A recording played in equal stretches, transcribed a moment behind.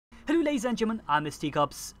Hello ladies and gentlemen, I'm Mr.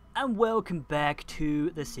 CoT, and welcome back to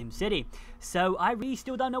the SimCity. So I really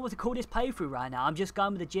still don't know what to call this playthrough right now. I'm just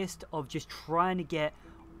going with the gist of just trying to get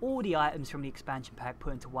all the items from the expansion pack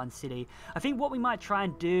put into one city. I think what we might try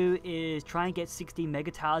and do is try and get 60 mega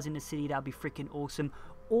towers in the city. That'd be freaking awesome.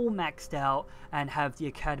 All maxed out, and have the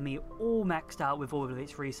academy all maxed out with all of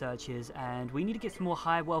its researchers, and we need to get some more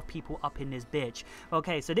high wealth people up in this bitch.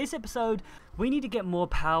 Okay, so this episode we need to get more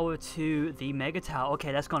power to the mega tower.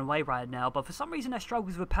 Okay, that's gone away right now, but for some reason that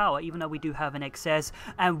struggles with power even though we do have an excess.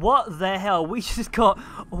 And what the hell, we just got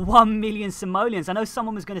 1 million simoleons. I know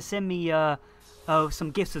someone was going to send me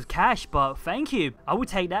some gifts of cash, but thank you, I will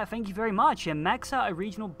take that, thank you very much. And max out a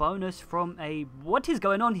regional bonus from a... what is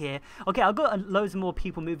going on here? Okay, I've got loads more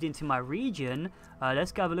people moved into my region.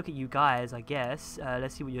 Let's go have a look at you guys, I guess.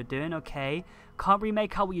 Let's see what you're doing. Okay, can't really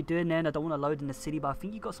make out what you're doing there, and I don't want to load in the city, but I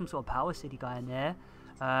think you got some sort of power city guy in there.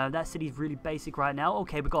 That city's really basic right now.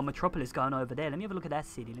 Okay, we've got a metropolis going over there. Let me have a look at that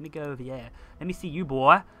city. Let me go over there. Let me see you,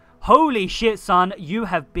 boy. Holy shit, son, you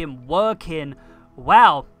have been working.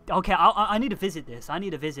 Wow. Okay, I need to visit this. I need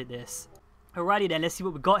to visit this. Alrighty then, let's see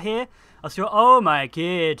what we got here. Oh my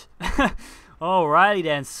god. Alrighty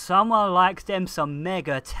then, someone likes them some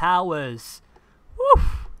mega towers. Woo!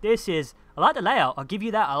 This is... I like the layout. I'll give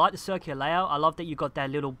you that. I like the circular layout. I love that you got that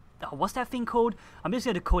little... what's that thing called? I'm just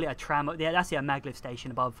going to call it a tram. Yeah, that's it, a maglev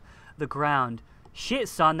station above the ground. Shit,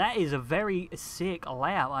 son, that is a very sick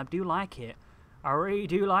layout. I do like it. I really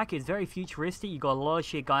do like it. It's very futuristic. You got a lot of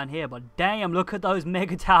shit going here, but damn, look at those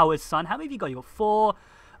mega towers, son. How many have you got? You got 4,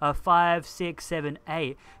 5, 6, 7,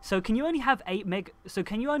 8. So can you only have 8 mega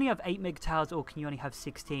towers, or can you only have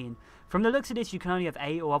 16? From the looks of this, you can only have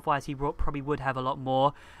 8, or otherwise he probably would have a lot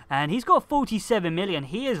more. And he's got 47 million.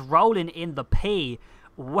 He is rolling in the P.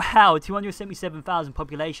 Wow, 277,000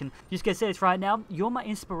 population. Just gonna say this right now. You're my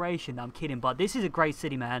inspiration. I'm kidding, but this is a great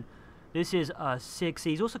city, man. This is a 6.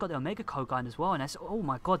 He's also got the Omega code gun as well, and that's, oh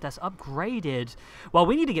my god, that's upgraded. Well,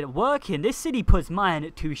 we need to get it working. This city puts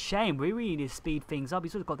mine to shame. We really need to speed things up.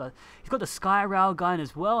 He's got the Sky Rail gun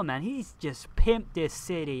as well, man. He's just pimped this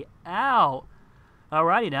city out.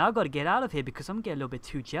 Alrighty, now I've got to get out of here because I'm getting a little bit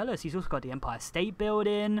too jealous. He's also got the Empire State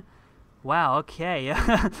Building. Wow, okay.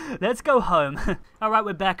 Let's go home. Alright,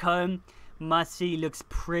 we're back home. My city looks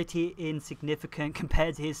pretty insignificant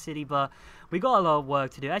compared to his city, but we got a lot of work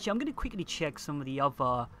to do. Actually, I'm going to quickly check some of the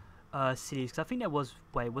other cities, because I think there was...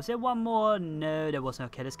 wait, was there one more? No, there wasn't.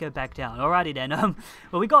 Okay, let's go back down. Alrighty then.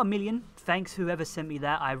 Well, we got 1 million. Thanks, whoever sent me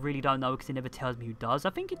that. I really don't know, because it never tells me who does. I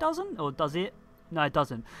think it doesn't, or does it? No, it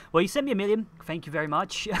doesn't. Well, you sent me 1 million. Thank you very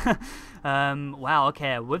much. Wow,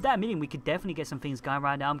 okay. With that 1 million, we could definitely get some things going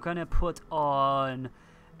right now. I'm going to put on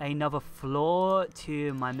another floor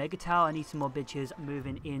to my mega tower. I need some more bitches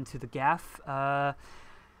moving into the gaff.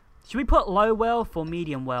 Should we put low wealth or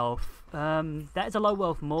medium wealth? That is a low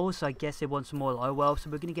wealth mall, so I guess it wants some more low wealth. So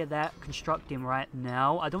we're going to get that constructing right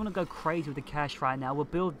now. I don't want to go crazy with the cash right now. We'll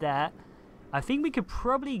build that. I think we could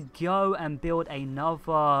probably go and build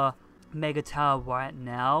another mega tower right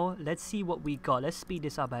now. Let's see what we got. Let's speed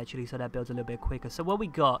this up actually so that builds a little bit quicker. So what we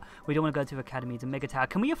got, we don't want to go to the academy. It's a mega tower.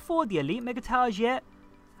 Can we afford the elite mega towers yet?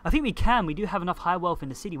 I think we can. We do have enough high wealth in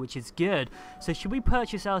the city, which is good. So should we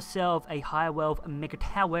purchase ourselves a high wealth mega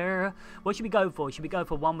tower? What should we go for? Should we go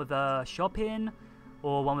for one with shopping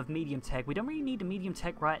or one with medium tech? We don't really need the medium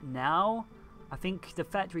tech right now. I think the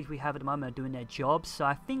factories we have at the moment are doing their jobs. So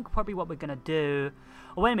I think probably what we're going to do...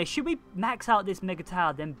 oh, wait a minute. Should we max out this mega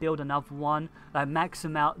tower, then build another one? Like max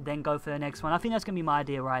them out, then go for the next one? I think that's going to be my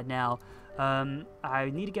idea right now. I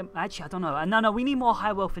need to get... actually, I don't know. No, we need more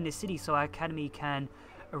high wealth in this city so our academy can...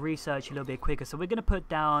 research a little bit quicker. So we're going to put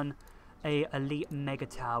down a elite mega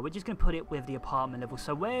tower. We're just going to put it with the apartment level.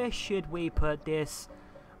 So where should we put this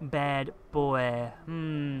bad boy?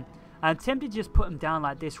 I'm tempted to just put them down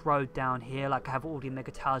like this road down here, like I have all the mega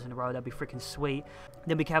towers in a row. That'd be freaking sweet.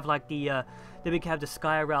 Then we can have like the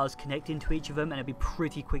sky rails connecting to each of them, and it'd be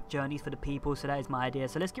pretty quick journeys for the people. So that is my idea.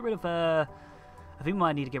 So let's get rid of I think we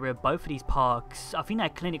might need to get rid of both of these parks. I think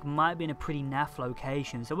that clinic might be in a pretty naff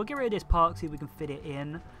location. So we'll get rid of this park, see if we can fit it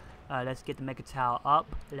in. Let's get the mega tower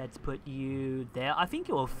up. Let's put you there. I think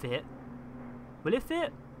it will fit. Will it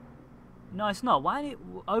fit? No, it's not. Why did it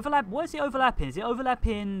overlap? What is it overlapping? Is it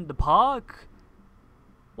overlapping the park?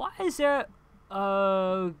 Why is there...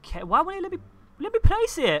 okay, why won't it let me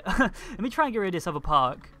place it? Let me try and get rid of this other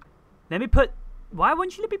park. Let me put... why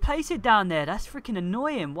won't you let me place it down there? That's freaking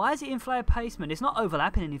annoying. Why is it in flyer placement? It's not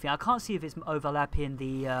overlapping anything. I can't see if it's overlapping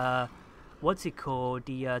the, what's it called?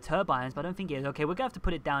 The turbines, but I don't think it is. Okay, we're going to have to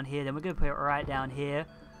put it down here. Then we're going to put it right down here.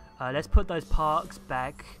 Let's put those parks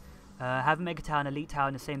back. Have a mega tower and elite tower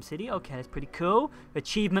in the same city. Okay, that's pretty cool.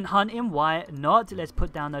 Achievement hunting, why not? Let's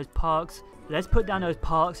put down those parks. Let's put down those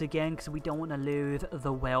parks again because we don't want to lose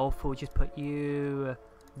the wealth. We'll just put you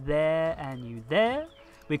there and you there.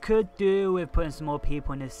 We could do with putting some more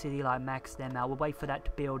people in the city, like max them out. We'll wait for that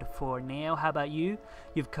to build for now. How about you?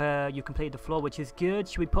 You've completed the floor, which is good.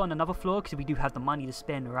 Should we put on another floor? Because we do have the money to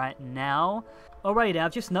spend right now. Alrighty, now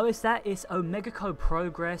I've just noticed that its Omega Co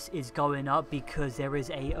progress is going up because there is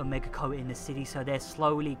a Omega Co in the city. So they're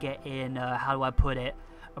slowly getting, how do I put it?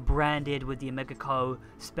 Branded with the Omega Co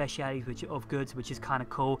specialities of goods, which is kind of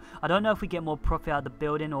cool. I don't know if we get more profit out of the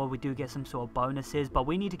building or we do get some sort of bonuses, but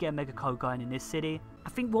we need to get Omega Co going in this city. I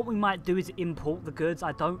think what we might do is import the goods.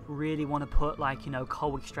 I don't really want to put, like, you know,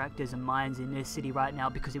 coal extractors and mines in this city right now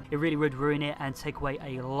because it really would ruin it and take away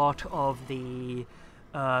a lot of the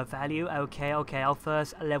value. Okay, our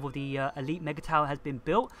first level of the elite mega tower has been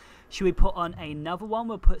built. Should we put on another one?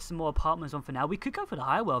 We'll put some more apartments on for now. We could go for the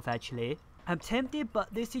high wealth actually. I'm tempted,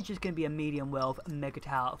 but this is just going to be a medium wealth mega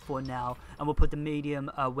tower for now, and we'll put the medium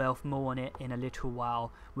wealth more on it in a little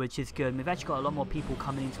while, which is good. We've actually got a lot more people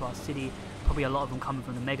coming into our city, probably a lot of them coming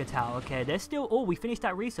from the mega tower. Okay, there's still, oh, we finished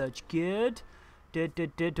that research, good.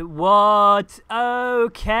 What?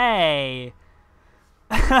 Okay.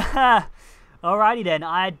 Alrighty then,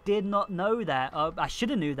 I did not know that. I should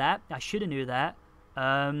have knew that.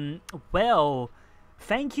 Well,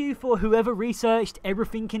 thank you for whoever researched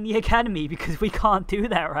everything in the academy, because we can't do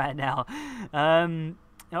that right now.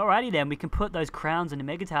 Alrighty then, we can put those crowns on the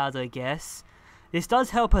mega towers, I guess. This does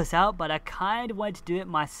help us out, but I kind of wanted to do it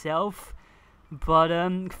myself. But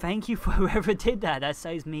thank you for whoever did that. That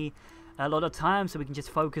saves me a lot of time, so we can just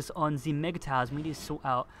focus on the mega towers. We need to sort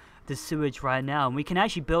out the sewage right now, and we can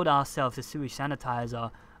actually build ourselves a sewage sanitizer.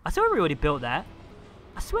 I swear we already built that.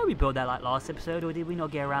 I swear we built that like last episode, or did we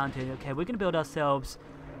not get around to it? Okay, we're going to build ourselves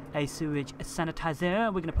a sewage sanitizer.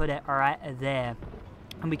 We're going to put it right there.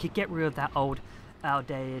 And we could get rid of that old,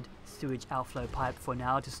 outdated sewage outflow pipe for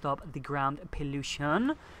now to stop the ground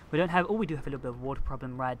pollution. We don't have, oh, we do have a little bit of water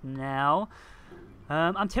problem right now.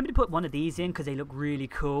 I'm tempted to put one of these in because they look really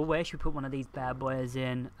cool. Where should we put one of these bad boys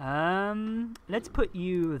in? Let's put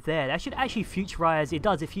you there. That should actually futurize, it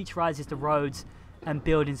does, it futurizes the roads and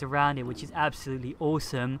buildings around it, which is absolutely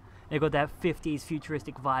awesome. They got that 50s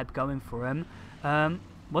futuristic vibe going for them.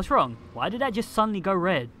 What's wrong? Why did that just suddenly go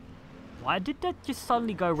red? Why did that just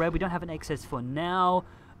suddenly go red? We don't have an excess for now.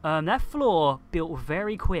 That floor built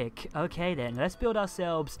very quick. Okay then, let's build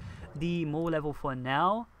ourselves the more level for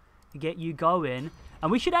now. Get you going. And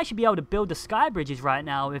we should actually be able to build the sky bridges right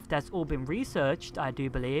now if that's all been researched, I do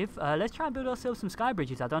believe. Let's try and build ourselves some sky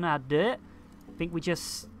bridges. I don't know how to do it. I think we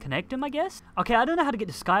just connect them, I guess. Okay, I don't know how to get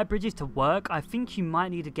the sky bridges to work. I think you might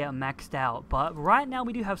need to get them maxed out. But right now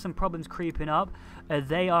we do have some problems creeping up.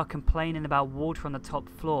 They are complaining about water on the top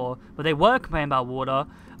floor. But they were complaining about water.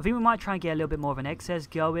 I think we might try and get a little bit more of an excess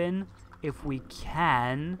going if we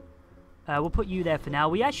can. We'll put you there for now.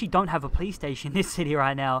 We actually don't have a police station in this city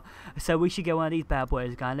right now, so we should get one of these bad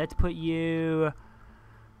boys going. Let's put you...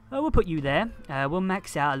 we'll put you there. We'll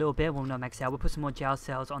max out a little bit. Well, not max out. We'll put some more jail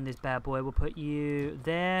cells on this bad boy. We'll put you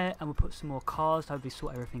there, and we'll put some more cars to hopefully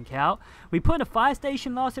sort everything out. We put in a fire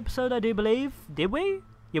station last episode, I do believe. Did we?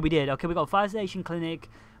 Yeah, we did. Okay, we got a fire station, clinic.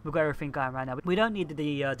 We've got everything going right now. We don't need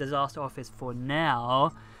the disaster office for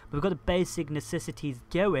now. But we've got the basic necessities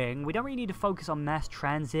going. We don't really need to focus on mass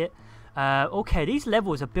transit. Okay, these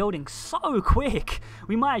levels are building so quick.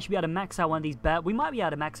 We might actually be able to max out one of these we might be able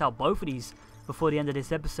to max out both of these before the end of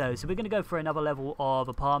this episode. So we're going to go for another level of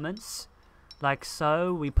apartments. Like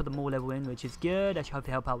so. We put the more level in, which is good. That should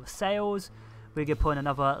hopefully help out with sales. We're going to put in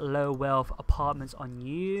another low wealth apartments on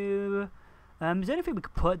you. Is there anything we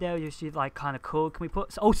could put there just like kind of cool? Can we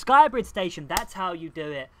put... Oh, Skybridge Station. That's how you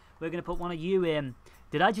do it. We're going to put one of you in.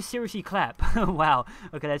 Did I just seriously clap? Wow.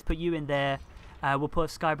 Okay, let's put you in there. We'll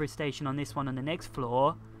put a Skybridge Station on this one on the next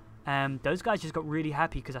floor. Those guys just got really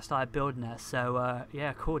happy because I started building that. So,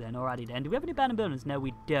 yeah, cool then. Alrighty then. Do we have any abandoned buildings? No,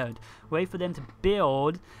 we don't. Wait for them to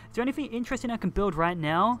build. Is there anything interesting I can build right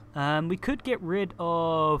now? We could get rid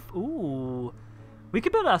of... Ooh. We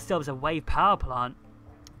could build ourselves a wave power plant.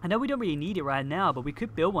 I know we don't really need it right now, but we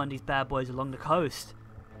could build one of these bad boys along the coast.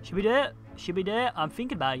 Should we do it? Should we do it? I'm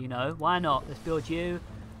thinking about it, you know. Why not? Let's build you.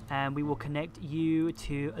 And we will connect you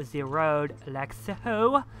to the road like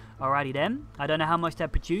so. Alrighty then. I don't know how much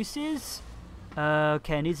that produces.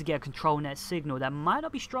 Okay, I need to get a control net signal. That might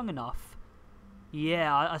not be strong enough.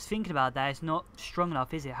 Yeah, I was thinking about that. It's not strong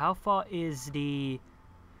enough, is it? How far is the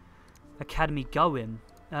academy going?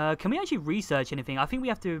 Can we actually research anything? I think we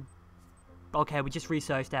have to... Okay, we just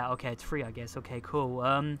researched that. Okay, it's free, I guess. Okay, cool.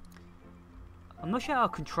 I'm not sure how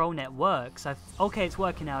control net works. Okay, it's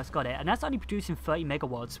working now, it's got it. And that's only producing 30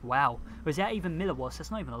 megawatts. Wow. Or is that even milliwatts? That's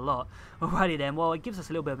not even a lot. Alrighty then, well, it gives us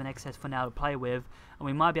a little bit of an excess for now to play with. And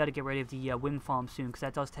we might be able to get rid of the wind farm soon, because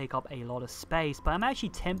that does take up a lot of space. But I'm actually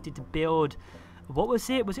tempted to build... What was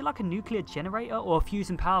it? Was it like a nuclear generator or a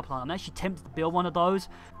fusion power plant? I'm actually tempted to build one of those.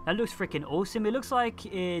 That looks freaking awesome. It looks like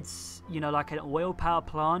it's, you know, like an oil power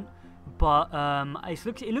plant. But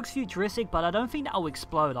it looks futuristic, but I don't think that will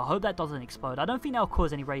explode. I hope that doesn't explode. I don't think that will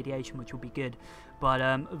cause any radiation, which will be good.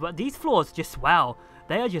 But these floors, just wow,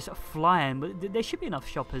 they are just flying. But there should be enough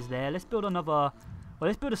shoppers there. Let's build another. Well,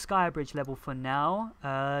 let's build a skybridge level for now.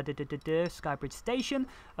 Skybridge station,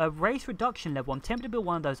 race reduction level. I'm tempted to build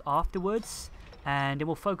one of those afterwards, and then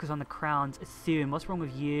we'll focus on the crowns soon. What's wrong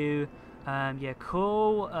with you? Yeah,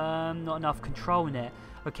 cool. Not enough control net.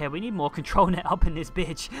 Okay, we need more control net up in this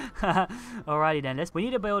bitch. Alrighty then, we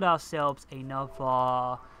need to build ourselves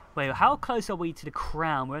another... Wait, how close are we to the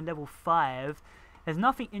crown? We're on level 5. There's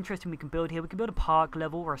nothing interesting we can build here. We can build a park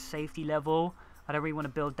level or a safety level. I don't really want to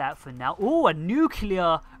build that for now. Oh, a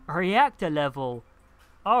nuclear reactor level.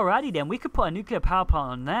 Alrighty then, we could put a nuclear power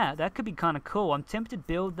plant on that. That could be kind of cool. I'm tempted to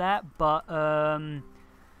build that, but...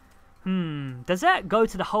 does that go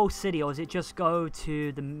to the whole city, or does it just go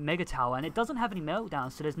to the mega tower? And it doesn't have any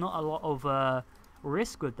meltdowns, so there's not a lot of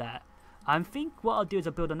risk with that. I think what I'll do is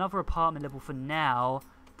I'll build another apartment level for now,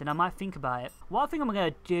 then I might think about it. What I think I'm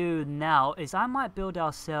going to do now is I might build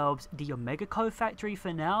ourselves the Omega Co factory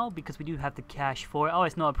for now, because we do have the cash for it. Oh,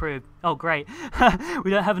 it's not approved. Oh, great. We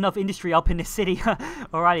don't have enough industry up in this city.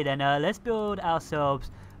 Alrighty then, let's build ourselves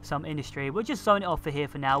some industry. We'll just zone it off for here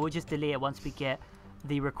for now. We'll just delete it once we get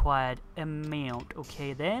the required amount.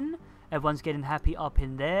 Okay then, everyone's getting happy up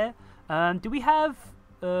in there. Do we have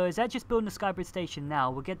is that just building the skybridge station now?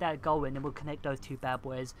 We'll get that going and we'll connect those two bad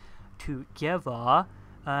boys together.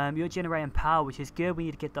 You're generating power, which is good. We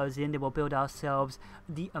need to get those in. Then we'll build ourselves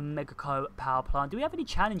the Omega Co power plant. Do we have any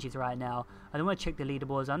challenges right now? I don't want to check the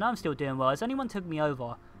leaderboards. I know I'm still doing well. Has anyone took me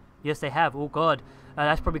over? Yes, they have. Oh god,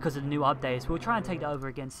 that's probably because of the new updates. We'll try and take that over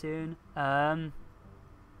again soon.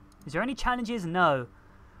 Is there any challenges? No.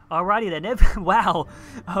 Alrighty then. Wow.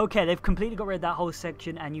 Okay, they've completely got rid of that whole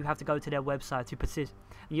section, and you have to go to their website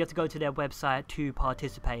to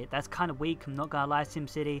participate. That's kind of weak. I'm not gonna lie,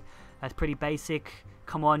 SimCity. That's pretty basic.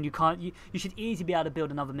 Come on, you can't. You should easily be able to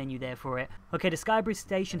build another menu there for it. Okay, the skybridge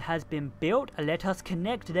station has been built. Let us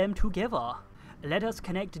connect them together. Let us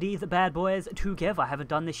connect these bad boys together. I haven't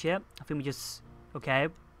done this yet. I think we just. Okay.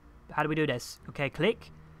 How do we do this? Okay,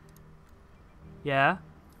 click. Yeah.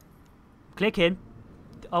 Clicking.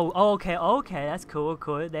 Oh, okay, that's cool,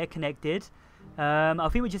 They're connected. I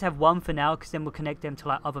think we just have one for now, because then we'll connect them to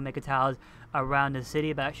like other mega towers around the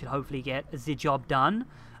city, but that should hopefully get the job done.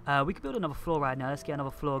 We could build another floor right now. Let's get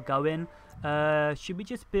another floor going. Should we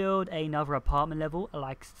just build another apartment level,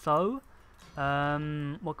 like so?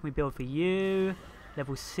 What can we build for you?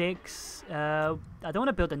 Level 6. I don't want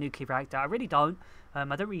to build a nuclear reactor. I really don't.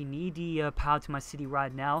 I don't really need the power to my city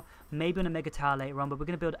right now. Maybe on a mega tower later on, but we're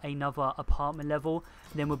going to build another apartment level.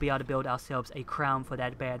 Then we'll be able to build ourselves a crown for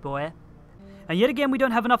that bad boy. And yet again, we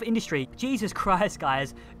don't have enough industry. Jesus Christ,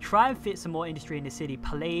 guys. Try and fit some more industry in the city,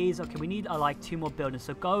 please. Okay, we need like 2 more buildings.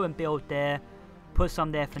 So go and build there. Put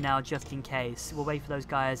some there for now, just in case. We'll wait for those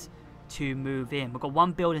guys to move in. We've got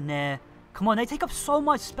 1 building there. Come on, they take up so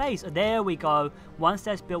much space. There we go. Once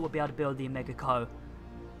that's built, we'll be able to build the Omega Co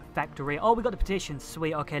factory. Oh, we got the petition.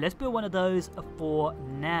 Sweet. Okay, let's build one of those for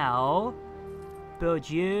now. Build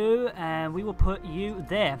you, and we will put you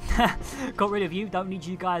there. Got rid of you. Don't need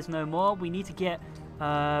you guys no more. We need to get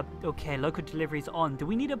okay, local deliveries on. Do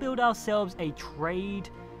we need to build ourselves a trade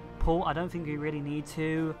pool? I don't think we really need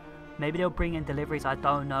to. Maybe they'll bring in deliveries. I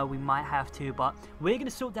don't know. We might have to, but we're going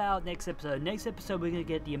to sort that out next episode. Next episode, we're going to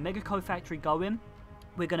get the Omega Co factory going.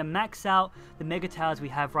 We're going to max out the mega towers we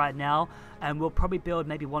have right now, and we'll probably build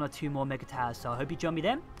maybe 1 or 2 more mega towers. So I hope you join me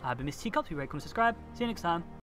then. I've been Mr. CoT. Rate, comment, subscribe. See you next time.